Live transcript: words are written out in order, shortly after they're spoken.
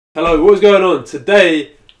Hello, what's going on?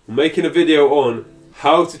 Today we're making a video on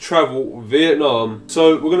how to travel Vietnam.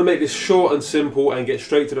 So we're going to make this short and simple and get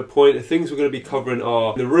straight to the point. The things we're going to be covering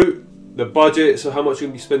are the route, the budget, so how much you're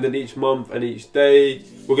going to be spending each month and each day.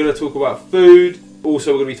 We're going to talk about food.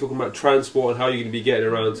 Also, we're going to be talking about transport and how you're going to be getting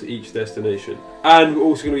around to each destination. And we're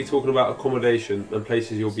also going to be talking about accommodation and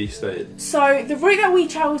places you'll be staying. So the route that we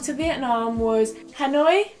travelled to Vietnam was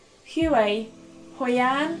Hanoi, Hue, Hoi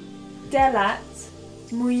An, Dalat,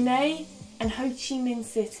 Mui Ne and Ho Chi Minh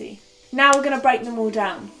City. Now we're going to break them all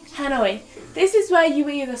down. Hanoi. This is where you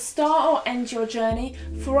either start or end your journey.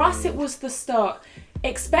 For us it was the start.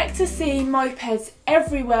 Expect to see mopeds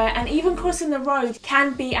everywhere, and even crossing the road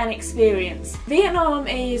can be an experience. Vietnam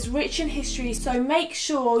is rich in history, so make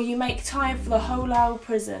sure you make time for the Ho Lao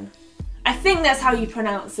prison. I think that's how you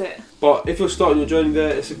pronounce it. But if you're starting your journey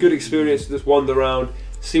there, it's a good experience to just wander around,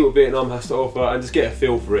 see what Vietnam has to offer and just get a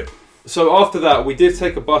feel for it. So after that, we did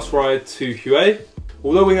take a bus ride to Hue.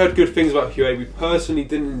 Although we heard good things about Hue, we personally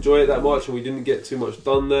didn't enjoy it that much and we didn't get too much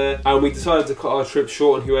done there. And we decided to cut our trip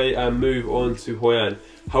short on Hue and move on to Hoi An.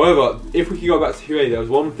 However, if we could go back to Hue, there was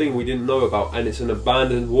one thing we didn't know about, and it's an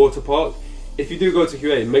abandoned water park. If you do go to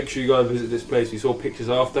Hue, make sure you go and visit this place. We saw pictures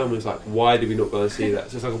after and we was like, why did we not go and see that?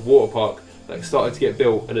 So it's like a water park that started to get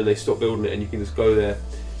built and then they stopped building it and you can just go there.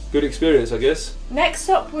 Good experience, I guess. Next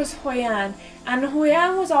up was Hoi An, and Hoi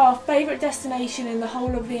An was our favourite destination in the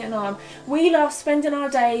whole of Vietnam. We love spending our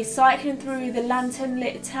days cycling through the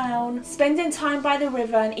lantern-lit town, spending time by the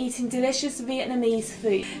river and eating delicious Vietnamese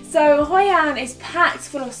food. So Hoi An is packed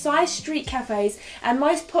full of side street cafes and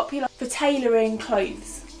most popular for tailoring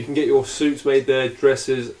clothes. You can get your suits made there,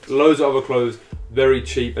 dresses, loads of other clothes, very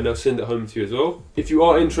cheap, and they'll send it home to you as well. If you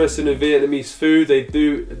are interested in Vietnamese food, they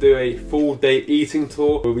do a full day eating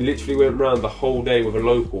tour where we literally went around the whole day with a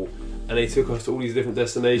local and they took us to all these different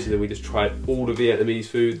destinations and we just tried all the Vietnamese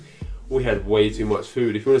food. We had way too much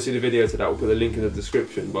food. If you want to see the video to that, we'll put the link in the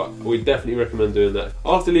description, but we definitely recommend doing that.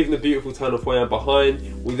 After leaving the beautiful town of Hoi An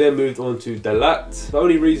behind, we then moved on to Dalat. The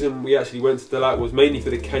only reason we actually went to Dalat was mainly for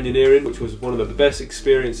the canyoneering, which was one of the best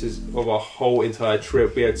experiences of our whole entire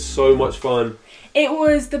trip. We had so much fun. It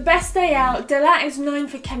was the best day out. Dalat is known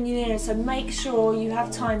for canyoneering, so make sure you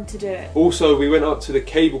have time to do it. Also, we went up to the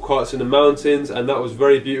cable carts in the mountains and that was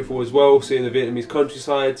very beautiful as well, seeing the Vietnamese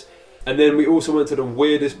countryside. And then we also went to the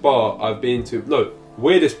weirdest bar I've been to, no,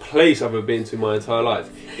 weirdest place I've ever been to in my entire life.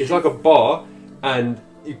 It's like a bar and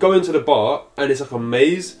you go into the bar and it's like a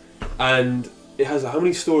maze and it has, how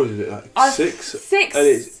many stories is it? Like six? Six. And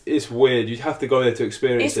it's weird. You'd have to go there to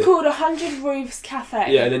experience it. It's called 100 Roofs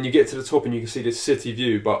Cafe. Yeah, and then you get to the top and you can see the city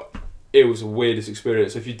view, but it was the weirdest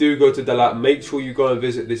experience. So if you do go to Dalat, make sure you go and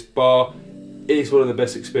visit this bar. It's one of the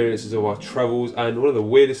best experiences of our travels and one of the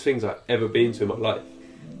weirdest things I've ever been to in my life.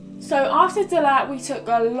 So after Dalat, we took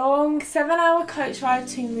a long 7-hour coach ride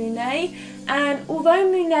to Mui Ne, and although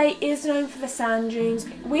Mui Ne is known for the sand dunes,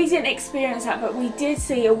 we didn't experience that, but we did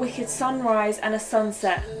see a wicked sunrise and a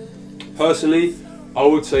sunset. Personally, I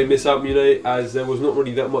would say miss out Mui Ne, as there was not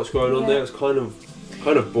really that much going on there. It was kind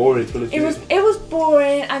of boring, to be honest. It was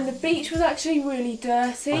boring, and the beach was actually really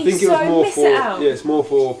dirty. I think it was more for, yeah, it's more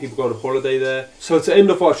for people going on holiday there. So to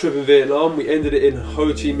end off our trip in Vietnam, we ended it in Ho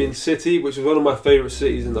Chi Minh City, which was one of my favourite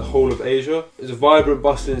cities in the whole of Asia. It's a vibrant,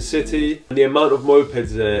 bustling city, and the amount of mopeds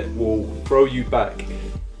there will throw you back.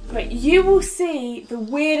 But you will see the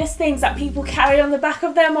weirdest things that people carry on the back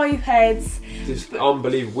of their mopeds. Just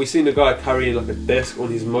unbelievable. We seen a guy carrying like a desk on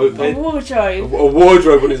his moped. A wardrobe. A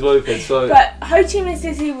wardrobe on his moped. So. But Ho Chi Minh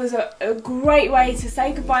City was a great way to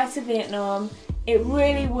say goodbye to Vietnam. It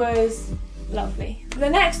really was lovely. The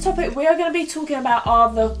next topic we are going to be talking about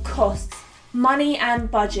are the costs, money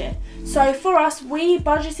and budget. So for us, we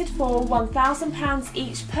budgeted for £1,000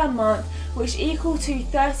 each per month, which equal to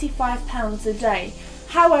 £35 a day.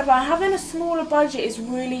 However, having a smaller budget is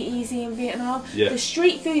really easy in Vietnam. Yeah. The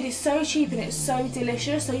street food is so cheap and it's so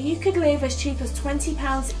delicious, so you could live as cheap as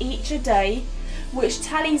 £20 each a day, which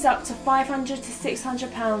tallies up to £500 to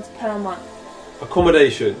 £600 per month.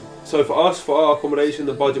 Accommodation. So for us, for our accommodation,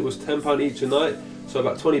 the budget was £10 each a night, so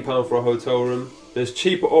about £20 for a hotel room. There's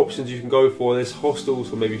cheaper options you can go for. There's hostels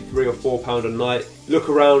for maybe £3 or £4 a night. Look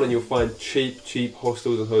around and you'll find cheap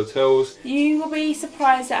hostels and hotels. You will be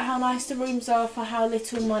surprised at how nice the rooms are for how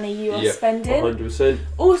little money you are spending. 100%.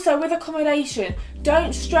 Also with accommodation,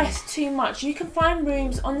 don't stress too much. You can find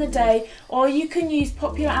rooms on the day, or you can use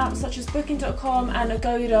popular apps such as Booking.com and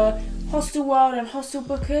Agoda, Hostel World and Hostel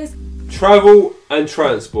Bookers. Travel and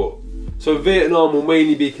transport. So Vietnam will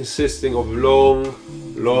mainly be consisting of long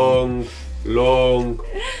long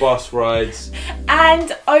bus rides,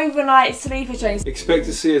 and overnight sleeper trains. Expect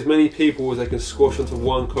to see as many people as they can squash onto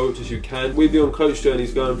one coach as you can. We'd be on coach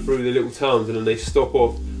journeys going through the little towns, and then they stop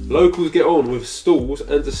off. Locals get on with stalls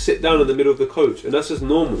and to sit down in the middle of the coach, and that's just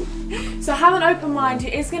normal. So have an open mind.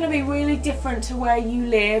 It is going to be really different to where you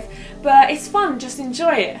live, but it's fun, just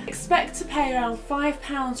enjoy it. Expect to pay around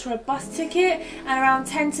 £5 for a bus ticket and around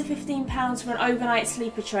 £10 to £15 for an overnight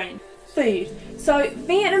sleeper train. Food. So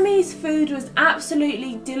Vietnamese food was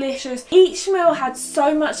absolutely delicious. Each meal had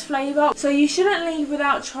so much flavour, so you shouldn't leave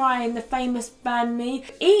without trying the famous banh mi.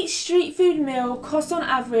 Each street food meal costs on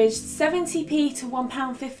average 70p to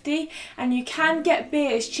 £1.50, and you can get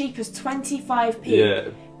beer as cheap as 25p. Yeah.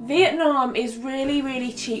 Vietnam is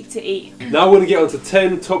really cheap to eat. Now we're going to get on to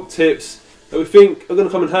 10 top tips that we think are going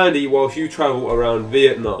to come in handy whilst you travel around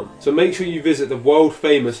Vietnam. So make sure you visit the world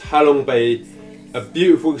famous Ha Long Bay. A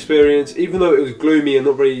beautiful experience. Even though it was gloomy and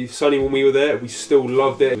not very sunny when we were there, we still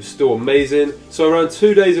loved it. It was still amazing. So around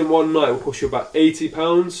 2 days and 1 night will cost you about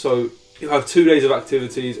 £80. So you'll have 2 days of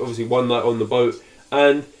activities, obviously 1 night on the boat,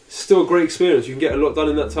 and still a great experience. You can get a lot done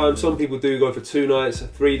in that time. Some people do go for 2 nights,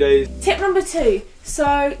 3 days. Tip number 2.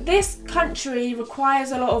 So this country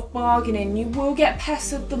requires a lot of bargaining. You will get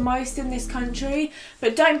pestered the most in this country,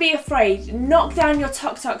 but don't be afraid. Knock down your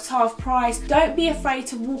tuk-tuks half price. Don't be afraid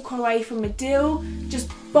to walk away from a deal.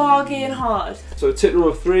 Just bargain hard. So tip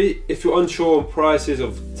number 3, if you're unsure on prices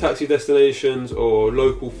of taxi destinations or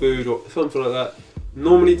local food or something like that,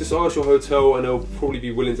 normally just ask your hotel and they'll probably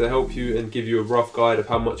be willing to help you and give you a rough guide of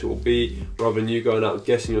how much it will be, rather than you going out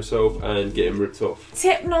guessing yourself and getting ripped off.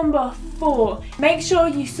 Tip number 4, make sure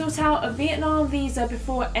you sort out a Vietnam visa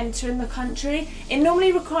before entering the country. It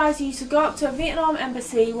normally requires you to go up to a Vietnam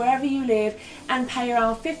embassy wherever you live and pay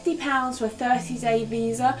around £50 for a 30-day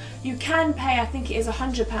visa. You can pay, I think it is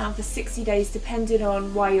 £100 for 60 days depending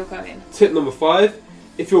on where you're going. Tip number 5,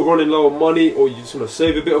 if you're running low on money or you just want to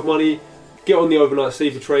save a bit of money, get on the overnight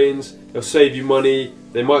sleeper trains. They'll save you money.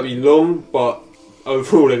 They might be long, but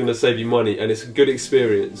overall they're going to save you money, and it's a good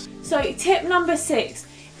experience. So tip number 6,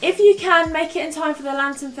 if you can make it in time for the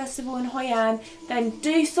Lantern Festival in Hoi An, then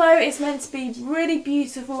do so. It's meant to be really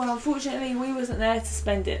beautiful, and unfortunately we wasn't there to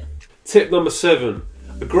spend it. Tip number 7,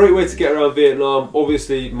 a great way to get around Vietnam,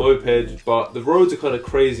 obviously moped, but the roads are kind of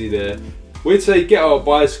crazy there. We'd say get out a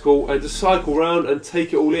bicycle and just cycle around and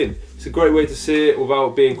take it all in. It's a great way to see it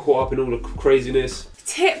without being caught up in all the craziness.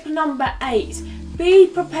 Tip number 8, be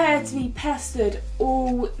prepared to be pestered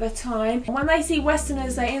all the time. When they see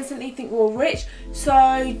Westerners, they instantly think we're rich,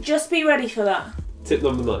 so just be ready for that. Tip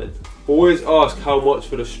number 9, always ask how much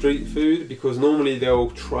for the street food, because normally they'll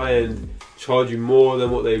try and charge you more than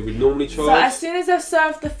what they would normally charge. So as soon as they've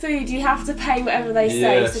served the food, you have to pay whatever they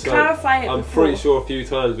say. So clarify it before. I'm pretty sure a few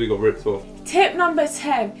times we got ripped off. Tip number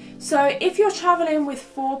 10. So if you're travelling with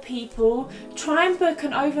 4 people, try and book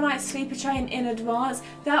an overnight sleeper train in advance.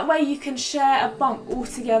 That way you can share a bunk all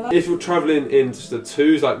together. If you're travelling in just the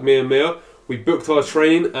 2s like me and Mia, we booked our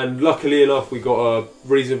train, and luckily enough we got a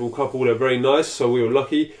reasonable couple. They're very nice, so we were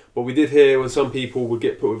lucky. But we did hear when some people would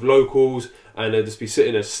get put with locals and they'd just be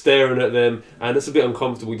sitting there staring at them, and that's a bit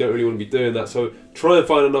uncomfortable. We don't really want to be doing that, so try and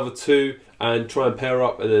find another 2 and try and pair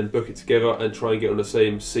up and then book it together and try and get on the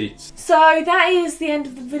same seats. So that is the end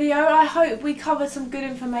of the video. I hope we covered some good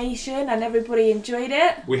information and everybody enjoyed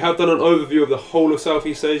it. We have done an overview of the whole of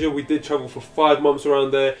Southeast Asia. We did travel for 5 months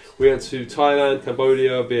around there. We went to Thailand,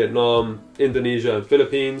 Cambodia, Vietnam, Indonesia and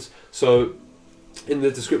Philippines. So in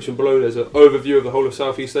the description below there's an overview of the whole of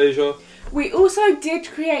Southeast Asia. We also did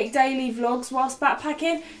create daily vlogs whilst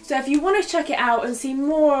backpacking, so if you want to check it out and see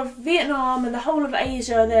more of Vietnam and the whole of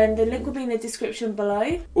Asia, then the link will be in the description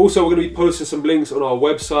below. Also, we're going to be posting some links on our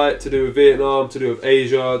website to do with Vietnam, to do with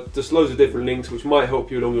Asia, just loads of different links which might help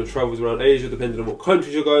you along your travels around Asia depending on what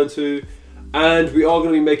countries you're going to. And we are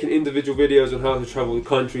going to be making individual videos on how to travel the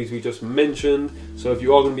countries we just mentioned, so if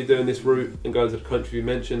you are going to be doing this route and going to the country we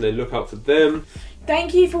mentioned, then look out for them.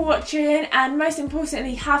 Thank you for watching, and most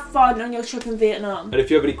importantly, have fun on your trip in Vietnam. And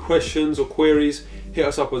if you have any questions or queries, hit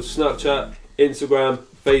us up on Snapchat, Instagram,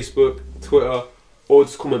 Facebook, Twitter, or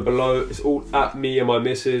just comment below. It's all at me and my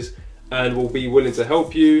missus, and we'll be willing to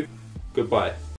help you. Goodbye.